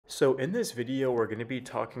So in this video, we're going to be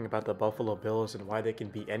talking about the Buffalo Bills and why they can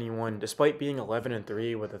beat anyone. Despite being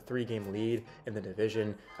 11-3 with a 3-game lead in the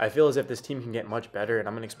division, I feel as if this team can get much better, and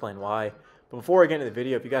I'm going to explain why. But before I get into the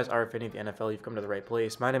video, if you guys are a fan of the NFL, you've come to the right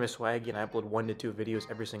place. My name is Swaggy, and I upload 1 to 2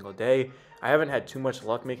 videos every single day. I haven't had too much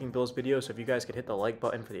luck making Bills videos, so if you guys could hit the like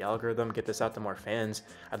button for the algorithm, get this out to more fans.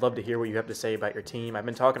 I'd love to hear what you have to say about your team. I've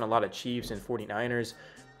been talking a lot of Chiefs and 49ers,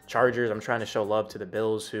 Chargers. I'm trying to show love to the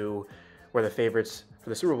Bills, who were the favorites for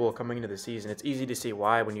the Super Bowl coming into the season. It's easy to see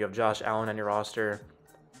why when you have Josh Allen on your roster.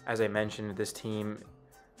 As I mentioned, this team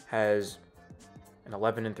has an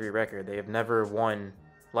 11-3 record. They have never won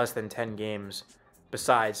less than 10 games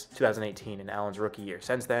besides 2018 in Allen's rookie year.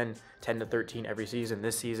 Since then, 10-13 every season.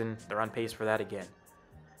 This season, they're on pace for that again.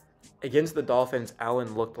 Against the Dolphins,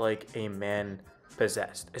 Allen looked like a man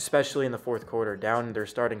possessed, especially in the fourth quarter. Down their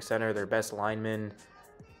starting center, their best lineman,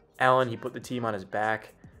 Allen, he put the team on his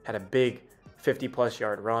back, had a big 50-plus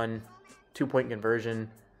yard run, 2-point conversion,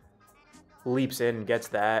 leaps in and gets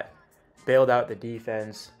that, bailed out the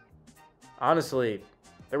defense. Honestly,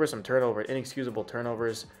 there were some turnovers, inexcusable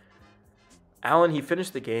turnovers. Allen, he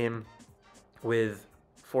finished the game with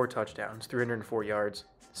 4 touchdowns, 304 yards,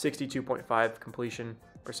 62.5 completion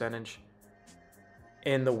percentage,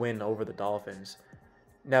 in the win over the Dolphins.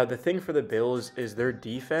 Now, the thing for the Bills is their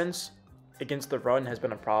defense against the run has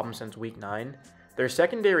been a problem since week 9. Their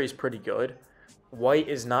secondary is pretty good. White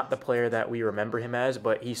is not the player that we remember him as,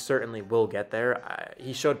 but he certainly will get there.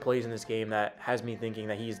 He showed plays in this game that has me thinking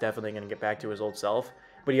that he's definitely going to get back to his old self,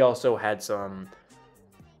 but he also had some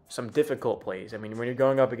difficult plays. I mean, when you're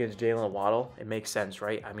going up against Jalen Waddle, it makes sense,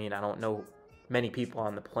 right? I mean, I don't know many people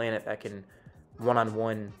on the planet that can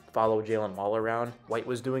one-on-one follow Jalen Waddle around. White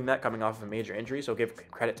was doing that coming off of a major injury, so give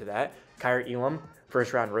credit to that. Kyrie Elam,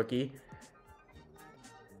 first-round rookie.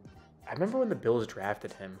 I remember when the Bills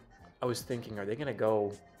drafted him, I was thinking, are they going to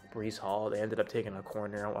go Breece Hall? They ended up taking a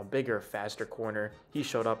corner, a bigger, faster corner. He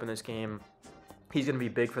showed up in this game. He's going to be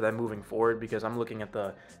big for them moving forward because I'm looking at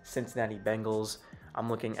the Cincinnati Bengals. I'm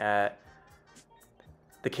looking at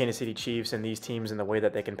the Kansas City Chiefs and these teams and the way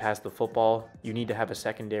that they can pass the football. You need to have a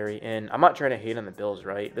secondary. And I'm not trying to hate on the Bills,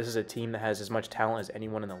 right? This is a team that has as much talent as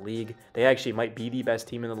anyone in the league. They actually might be the best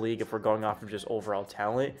team in the league if we're going off of just overall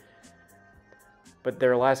talent. But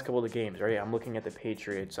their last couple of games, right? I'm looking at the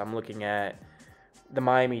Patriots. I'm looking at the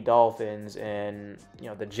Miami Dolphins and,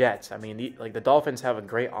 the Jets. I mean, the Dolphins have a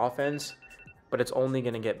great offense, but it's only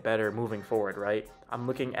going to get better moving forward, right? I'm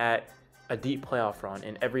looking at a deep playoff run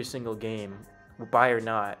in every single game, buy or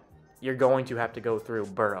not. You're going to have to go through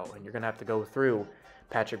Burrow, and you're going to have to go through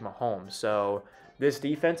Patrick Mahomes. So this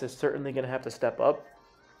defense is certainly going to have to step up,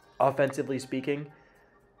 offensively speaking.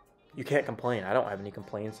 You can't complain. I don't have any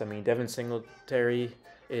complaints. I mean, Devin Singletary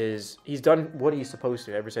he's done what he's supposed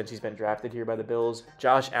to ever since he's been drafted here by the Bills.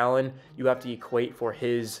 Josh Allen, you have to equate for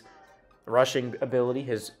his rushing ability,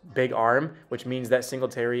 his big arm, which means that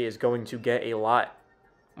Singletary is going to get a lot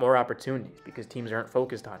more opportunities because teams aren't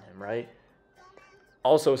focused on him, right?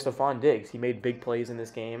 Also, Stephon Diggs, he made big plays in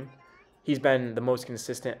this game. He's been the most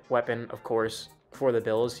consistent weapon, of course, for the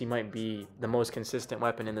Bills. He might be the most consistent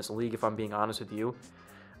weapon in this league, if I'm being honest with you.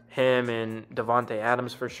 Him and Devontae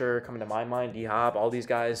Adams for sure coming to my mind, D-Hop, all these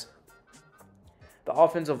guys. The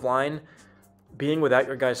offensive line, being without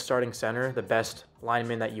your guys starting center, the best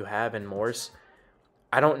lineman that you have in Morse,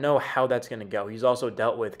 I don't know how that's going to go. He's also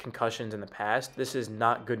dealt with concussions in the past. This is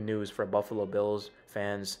not good news for Buffalo Bills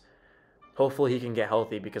fans. Hopefully he can get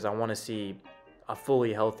healthy because I want to see a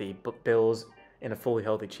fully healthy Bills and a fully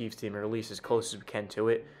healthy Chiefs team, or at least as close as we can to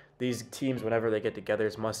it. These teams, whenever they get together,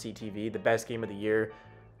 is must-see TV. The best game of the year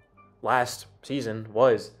last season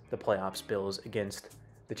was the playoffs, Bills against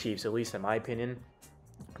the Chiefs, at least in my opinion.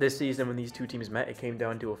 This season, when these two teams met, it came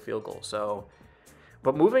down to a field goal. So,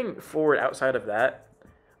 but moving forward outside of that,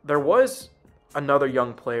 there was another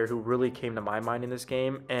young player who really came to my mind in this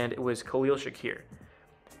game, and it was Khalil Shakir.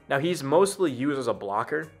 Now, he's mostly used as a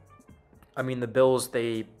blocker. I mean, the Bills,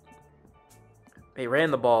 they ran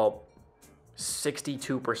the ball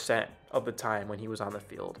 62% of the time when he was on the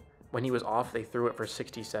field. When he was off, they threw it for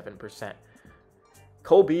 67%.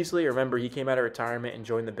 Cole Beasley, remember, he came out of retirement and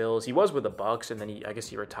joined the Bills. He was with the Bucks, and then I guess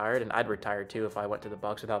he retired, and I'd retire too if I went to the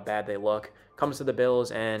Bucks with how bad they look. Comes to the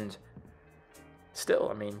Bills, and still,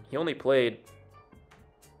 I mean, he only played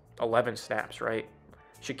 11 snaps, right?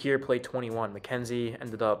 Shakir played 21. McKenzie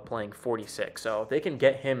ended up playing 46. So if they can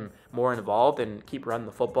get him more involved and keep running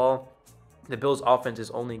the football, the Bills' offense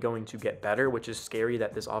is only going to get better, which is scary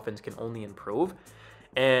that this offense can only improve.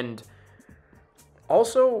 And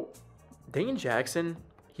also, Dane Jackson,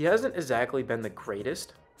 he hasn't exactly been the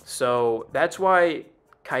greatest. So that's why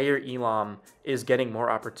Khair Elam is getting more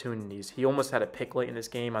opportunities. He almost had a pick late in this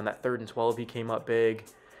game. On that 3rd and 12, he came up big.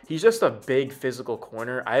 He's just a big physical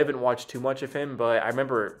corner. I haven't watched too much of him, but I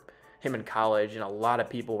remember him in college, and a lot of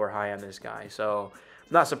people were high on this guy. So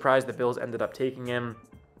I'm not surprised the Bills ended up taking him.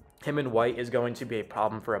 Him and White is going to be a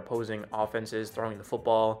problem for opposing offenses throwing the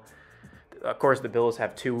football. Of course, the Bills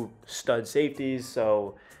have 2 stud safeties,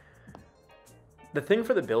 so the thing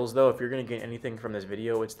for the Bills, though, if you're going to get anything from this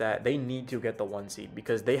video, it's that they need to get the 1 seed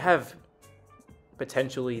because they have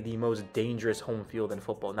potentially the most dangerous home field in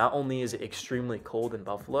football. Not only is it extremely cold in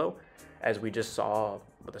Buffalo, as we just saw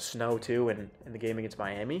with the snow too in the game against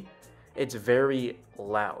Miami, it's very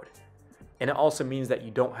loud. And it also means that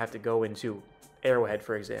you don't have to go into Arrowhead,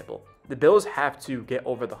 for example. The Bills have to get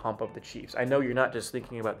over the hump of the Chiefs. I know you're not just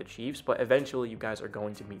thinking about the Chiefs, but eventually you guys are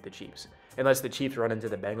going to meet the Chiefs. Unless the Chiefs run into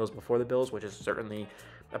the Bengals before the Bills, which is certainly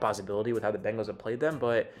a possibility with how the Bengals have played them.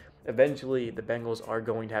 But eventually the Bengals are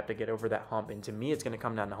going to have to get over that hump. And to me, it's going to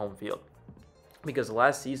come down to home field. Because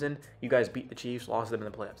last season, you guys beat the Chiefs, lost them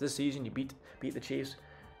in the playoffs. This season, you beat the Chiefs,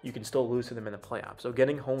 you can still lose to them in the playoffs. So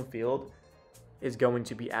getting home field is going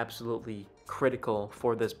to be absolutely critical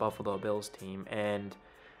for this Buffalo Bills team. And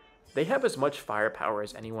they have as much firepower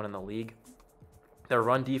as anyone in the league. Their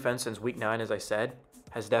run defense since week 9, as I said,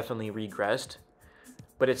 has definitely regressed.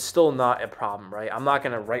 But it's still not a problem, right? I'm not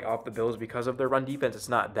going to write off the Bills because of their run defense. It's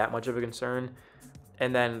not that much of a concern.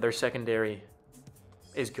 And then their secondary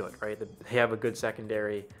is good, right? They have a good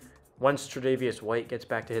secondary. Once Tre'Davious White gets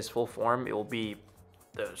back to his full form, it will be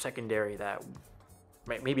the secondary that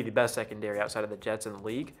maybe the best secondary outside of the Jets in the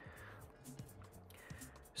league.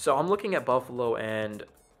 So I'm looking at Buffalo, and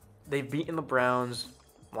they've beaten the Browns,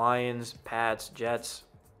 Lions, Pats, Jets,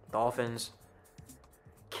 Dolphins.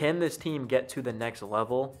 Can this team get to the next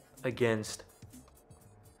level against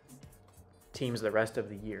teams the rest of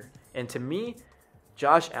the year? And to me,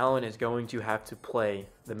 Josh Allen is going to have to play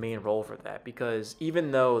the main role for that, because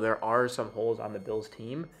even though there are some holes on the Bills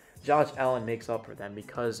team, Josh Allen makes up for them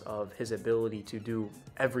because of his ability to do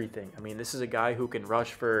everything. I mean, this is a guy who can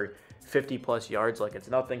rush for 50-plus yards like it's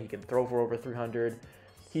nothing. He can throw for over 300.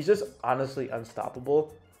 He's just honestly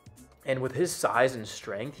unstoppable. And with his size and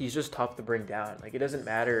strength, he's just tough to bring down. Like, it doesn't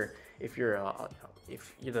matter if you're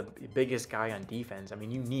the biggest guy on defense. I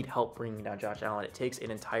mean, you need help bringing down Josh Allen. It takes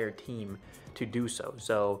an entire team to do so.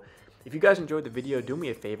 So if you guys enjoyed the video, do me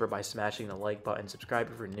a favor by smashing the like button, subscribe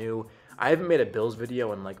if you're new. I haven't made a Bills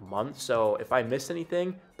video in like months, so if I missed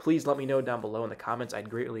anything, please let me know down below in the comments. I'd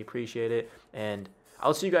greatly appreciate it. And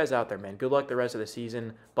I'll see you guys out there, man. Good luck the rest of the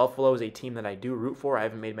season. Buffalo is a team that I do root for. I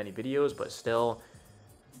haven't made many videos, but still,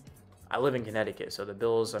 I live in Connecticut, so the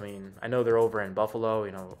Bills, I mean, I know they're over in Buffalo,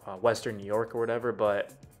 you know, Western New York or whatever,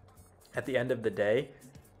 but at the end of the day,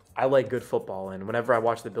 I like good football, and whenever I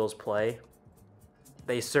watch the Bills play,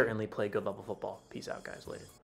 they certainly play good level football. Peace out, guys. Later.